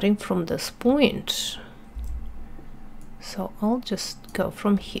 centimeters starting from this point. So I'll just go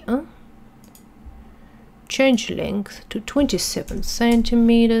from here, change length to 27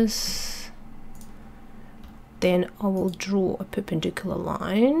 centimeters, Then I will draw a perpendicular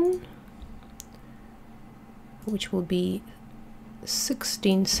line, which will be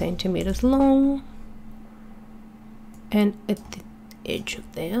 16 centimeters long, and at the edge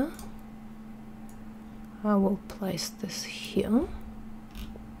of there I will place this here,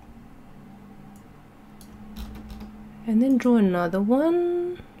 and then draw another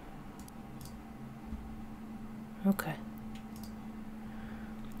one. Okay.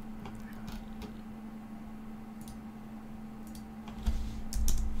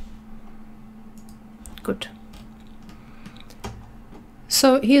 Good.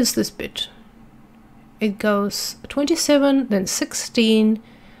 So here's this bit. It goes 27, then 16,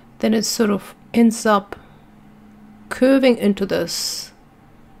 then it sort of ends up curving into this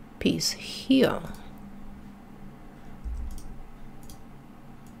piece here.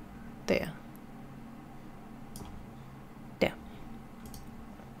 There. There.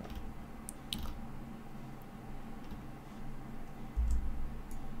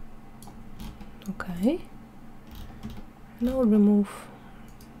 Okay. And I'll remove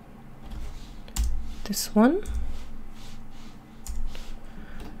this one.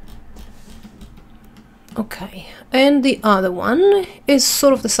 Okay, and the other one is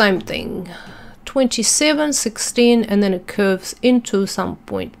sort of the same thing. 27, 16, and then it curves into some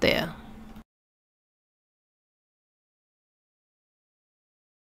point there.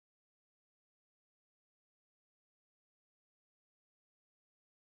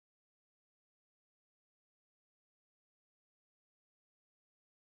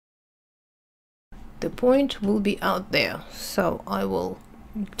 The point will be out there, so I will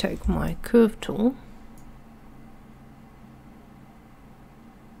take my curve tool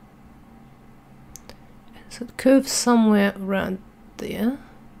so it curves somewhere around there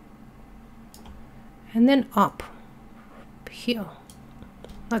and then up here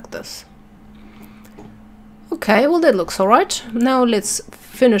like this. Okay, well that looks alright. Now let's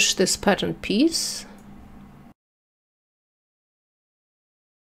finish this pattern piece.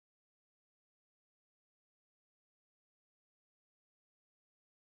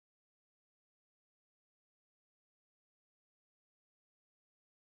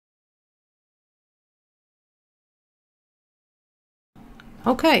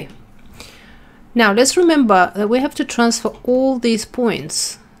 Okay, now let's remember that we have to transfer all these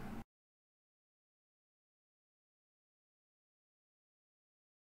points.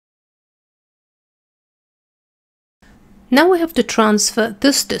 Now we have to transfer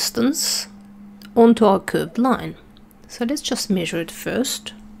this distance onto our curved line. So let's just measure it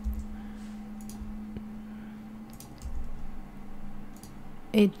first.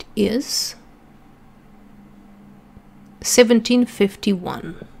 It is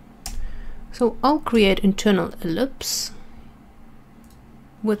 1751. So I'll create internal ellipse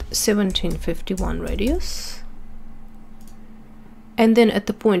with 1751 radius, and then at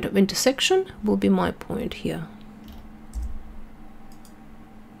the point of intersection will be my point here.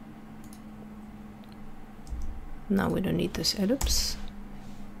 Now we don't need this ellipse.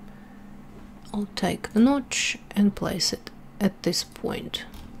 I'll take a notch and place it at this point.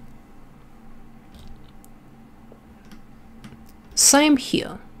 Same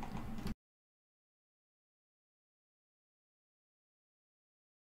here.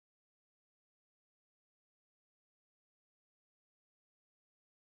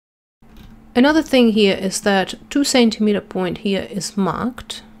 Another thing here is that 2 centimeter point here is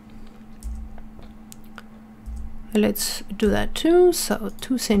marked. Let's do that too. So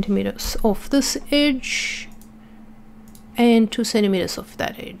 2 centimeters off this edge and 2 centimeters off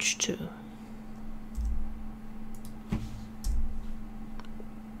that edge too.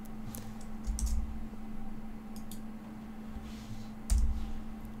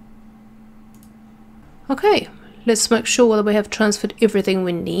 Okay, let's make sure that we have transferred everything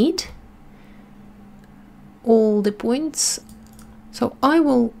we need, all the points. So I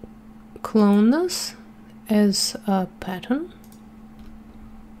will clone this as a pattern.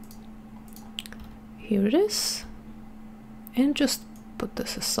 Here it is, and just put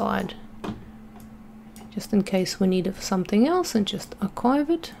this aside just in case we need something else, and just archive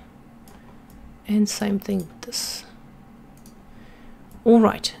it. And same thing with this.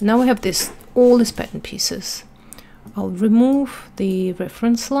 Alright, now we have this, all these pattern pieces. I'll remove the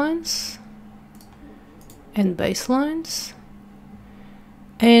reference lines and base lines,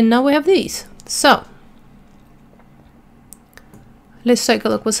 and now we have these. So let's take a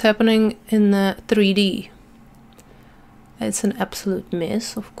look what's happening in the 3D. It's an absolute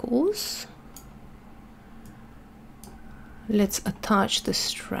mess, of course. Let's attach the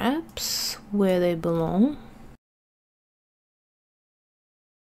straps where they belong.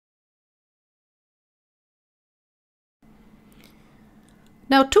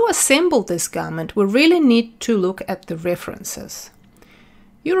 Now, to assemble this garment, we really need to look at the references.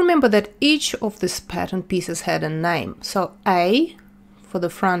 You remember that each of these pattern pieces had a name. So A for the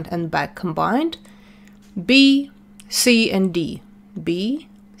front and back combined, B, C, and D. B,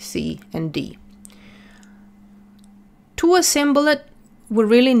 C, and D. To assemble it, we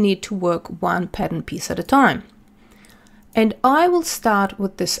really need to work one pattern piece at a time. And I will start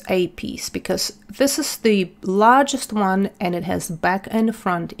with this A piece because this is the largest one and it has back and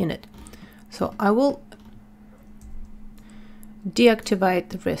front in it. So I will deactivate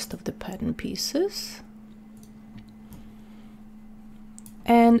the rest of the pattern pieces.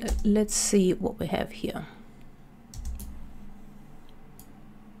 And let's see what we have here.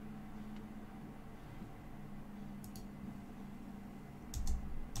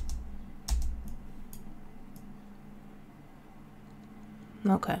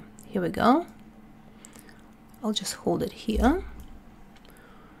 Okay, here we go. I'll just hold it here.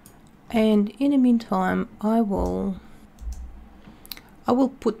 And in the meantime, I will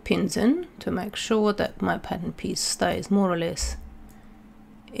put pins in to make sure that my pattern piece stays more or less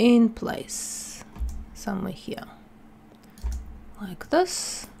in place somewhere here, like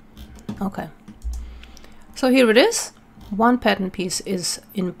this. Okay, so here it is. One pattern piece is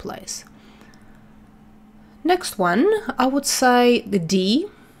in place. Next one, I would say the D.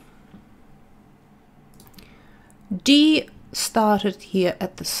 D started here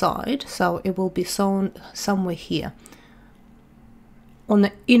at the side, so it will be sewn somewhere here on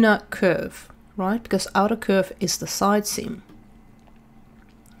the inner curve, right? Because outer curve is the side seam.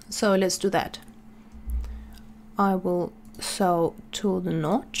 So let's do that. I will sew to the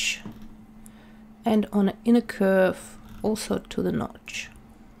notch and on the inner curve also to the notch,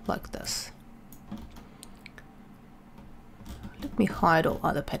 like this. Let me hide all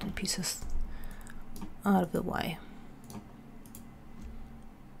other pattern pieces out of the way.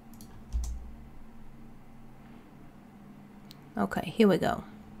 Okay, here we go.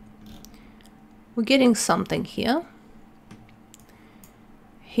 We're getting something here.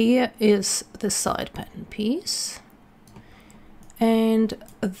 Here is the side pattern piece. And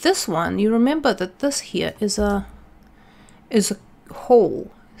this one, you remember that this here is a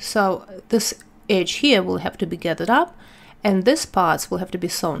hole. So this edge here will have to be gathered up and this parts will have to be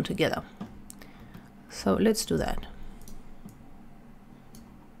sewn together. So let's do that.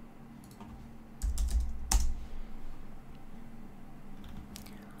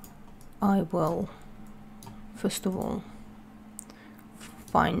 I will first of all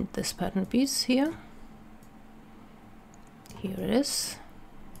find this pattern piece here. Here it is.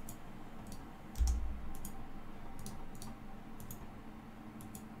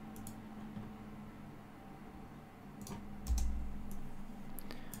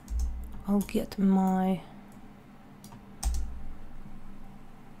 I'll get my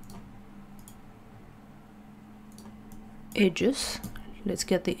edges. Let's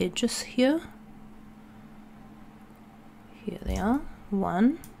get the edges here. Here they are.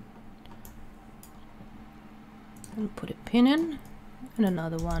 One. And put a pin in. And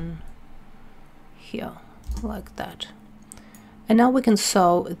another one here. Like that. And now we can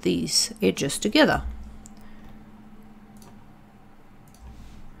sew these edges together.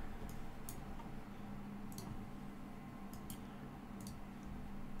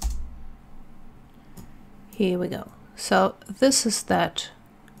 Here we go. So this is that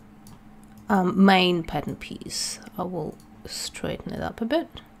main pattern piece. I will straighten it up a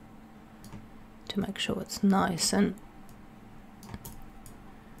bit to make sure it's nice and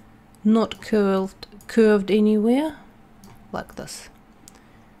not curved anywhere, like this.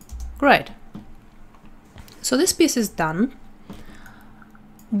 Great. So this piece is done.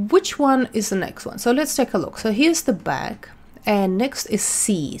 Which one is the next one? So let's take a look. So here's the back, and next is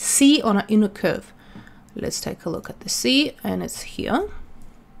C. C on an inner curve. Let's take a look at the C, and it's here.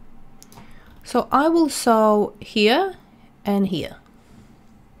 So I will sew here and here.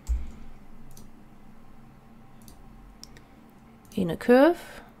 Inner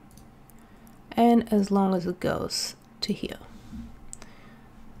curve, and as long as it goes to here.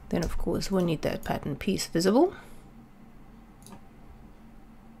 Then of course we need that pattern piece visible.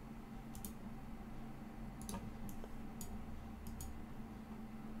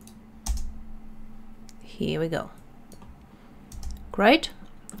 Here we go. Great.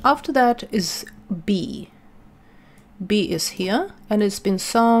 After that is B. B is here, and it's been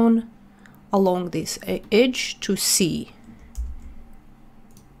sewn along this edge to C.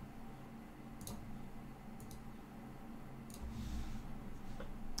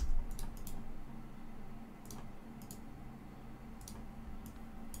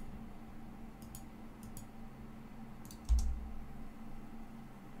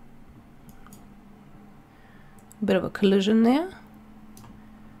 A bit of a collision there.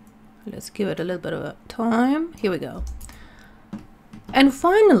 Let's give it a little bit of a time. Here we go. And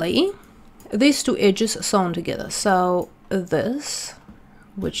finally, these two edges are sewn together. So this,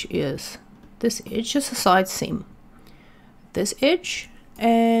 which is this edge, is a side seam. This edge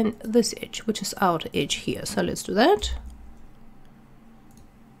and this edge, which is outer edge here. So let's do that.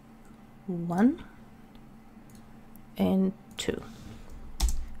 1 and 2.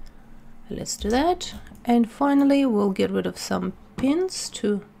 Let's do that. And finally, we'll get rid of some pins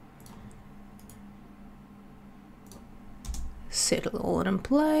to settle all in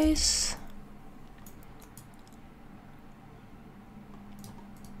place.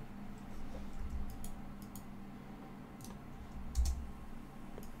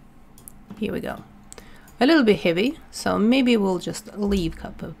 Here we go. A little bit heavy, so maybe we'll just leave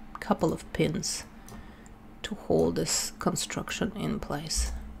a couple of pins to hold this construction in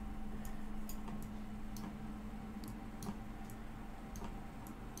place.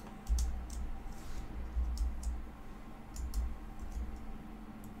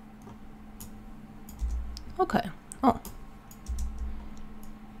 Okay. Oh.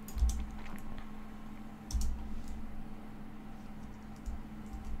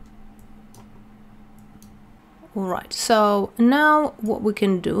 Alright, so now what we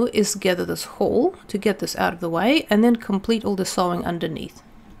can do is gather this hole to get this out of the way and then complete all the sewing underneath.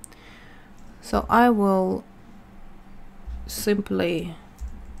 So I will simply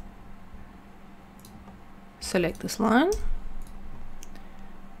select this line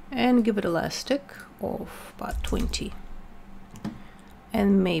and give it elastic of about 20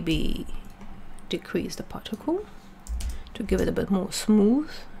 and maybe decrease the particle to give it a bit more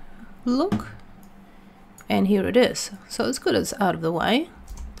smooth look. And here it is. So it's good it's out of the way.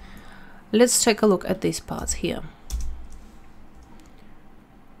 Let's take a look at these parts here.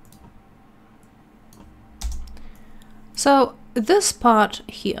 So this part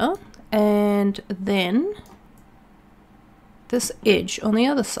here, and then this edge on the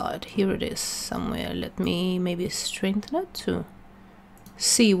other side. Here it is somewhere. Let me maybe strengthen it to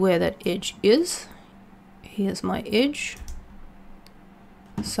see where that edge is. Here's my edge.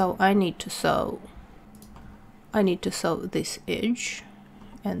 So I need to sew this edge,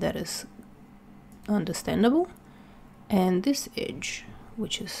 and that is understandable, and this edge,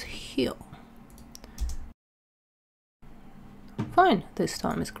 which is here. Fine, this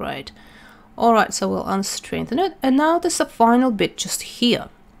time is great. Alright, so we'll unstrengthen it, and now there's a final bit just here.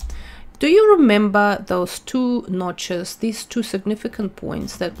 Do you remember those two notches, these two significant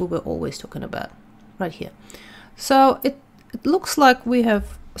points that we were always talking about? Right here. So it looks like we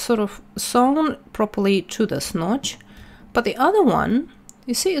have sort of sewn properly to this notch, but the other one,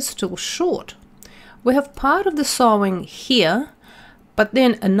 you see, it's still short. We have part of the sewing here, but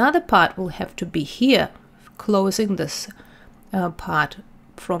then another part will have to be here, closing this part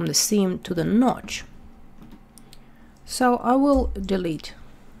from the seam to the notch. So I will delete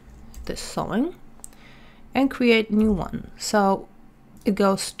this sewing and create a new one. So it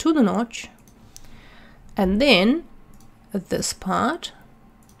goes to the notch, and then this part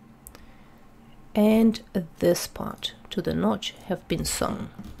and this part to the notch have been sewn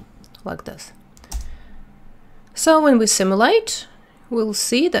like this. So when we simulate, we'll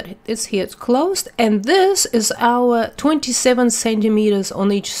see that it's here, it's closed, and this is our 27 centimeters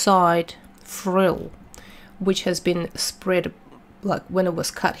on each side frill, which has been spread, like when it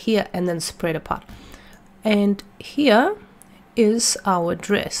was cut here and then spread apart. And here is our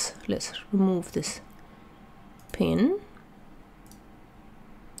dress. Let's remove this pin.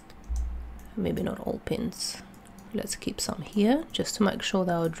 Maybe not all pins. Let's keep some here just to make sure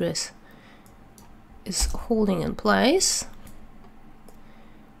that our dress is holding in place.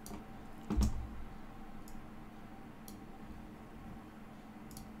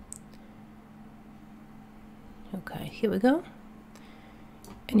 Okay, here we go.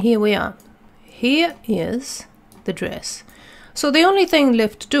 And here we are. Here is the dress. So the only thing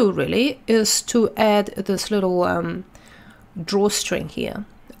left to do really is to add this little drawstring here.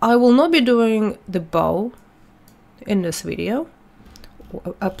 I will not be doing the bow in this video,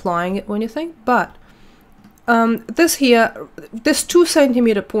 or applying it or anything, but this 2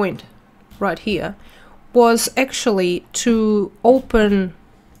 centimeter point right here was actually to open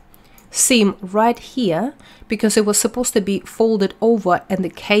seam right here, because it was supposed to be folded over and the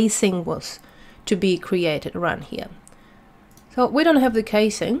casing was to be created around here. So we don't have the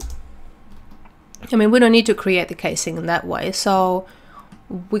casing. I mean, we don't need to create the casing in that way, so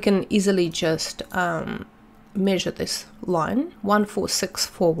we can easily just measure this line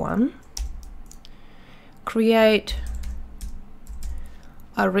 14641, create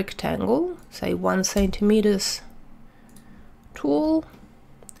a rectangle, say 1 centimeters tool,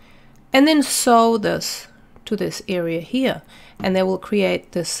 and then sew this to this area here, and that will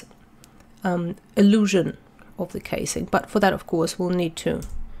create this illusion of the casing. But for that, of course, we'll need to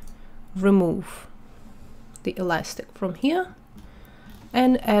remove the elastic from here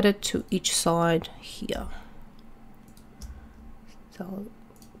and add it to each side here. So I'll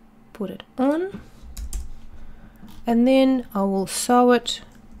put it on, and then I will sew it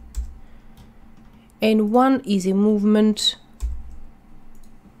in one easy movement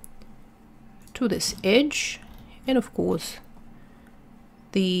to this edge, and of course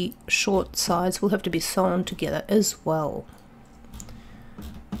the short sides will have to be sewn together as well.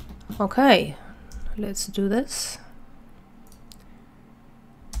 Okay, let's do this.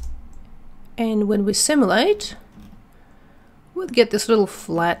 And when we simulate, we'll get this little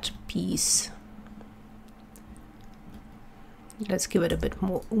flat piece. Let's give it a bit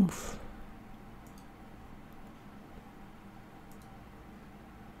more oomph.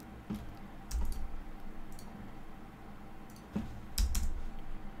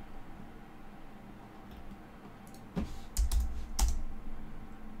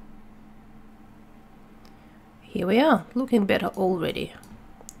 Here we are, looking better already.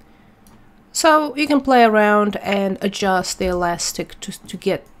 So you can play around and adjust the elastic to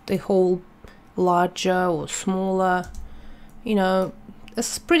get the hole larger or smaller. You know,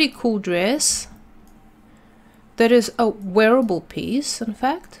 it's a pretty cool dress. That is a wearable piece, in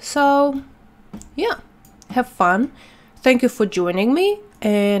fact. So yeah, have fun. Thank you for joining me,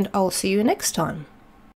 and I'll see you next time.